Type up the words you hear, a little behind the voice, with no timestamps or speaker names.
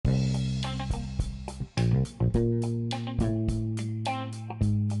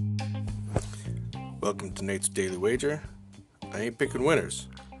Welcome to Nate's Daily Wager. I ain't picking winners,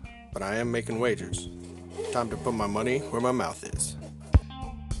 but I am making wagers. Time to put my money where my mouth is.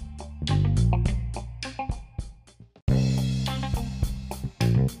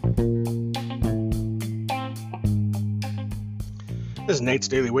 This is Nate's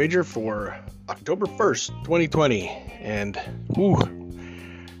Daily Wager for October 1st, 2020, and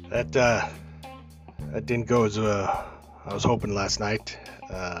that didn't go as I was hoping last night.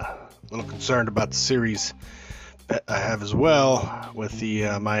 A little concerned about the series bet I have as well with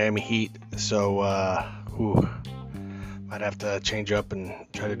the Miami Heat, so might have to change up and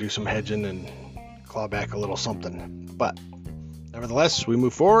try to do some hedging and claw back a little something. But nevertheless, we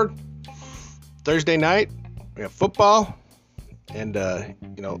move forward. Thursday night, we have football. And,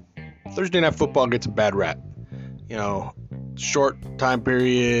 Thursday night football gets a bad rap. Short time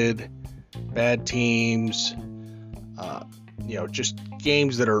period, bad teams, just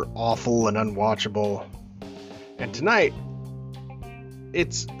games that are awful and unwatchable. And tonight,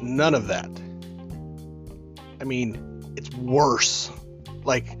 it's none of that. I mean, it's worse.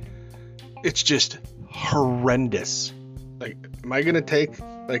 It's just horrendous. Am I going to take,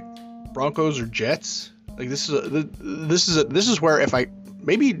 Broncos or Jets? This is where if I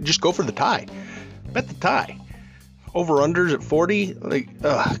maybe just go for the tie, bet the tie, over unders at 40.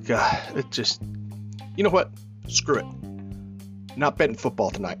 Oh god, it just, you know what? Screw it. Not betting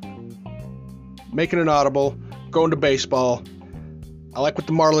football tonight. Making an audible, going to baseball. I like what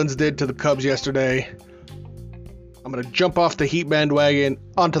the Marlins did to the Cubs yesterday. I'm going to jump off the Heat bandwagon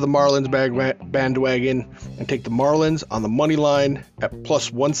onto the Marlins bandwagon and take the Marlins on the money line at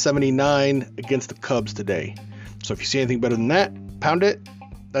plus 179 against the Cubs today. So if you see anything better than that, pound it.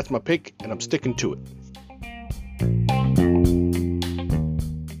 That's my pick, and I'm sticking to it.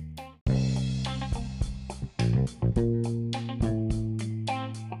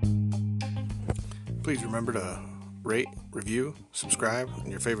 Please remember to rate, review, subscribe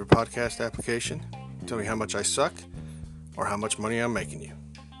in your favorite podcast application. Tell me how much I suck or how much money I'm making you.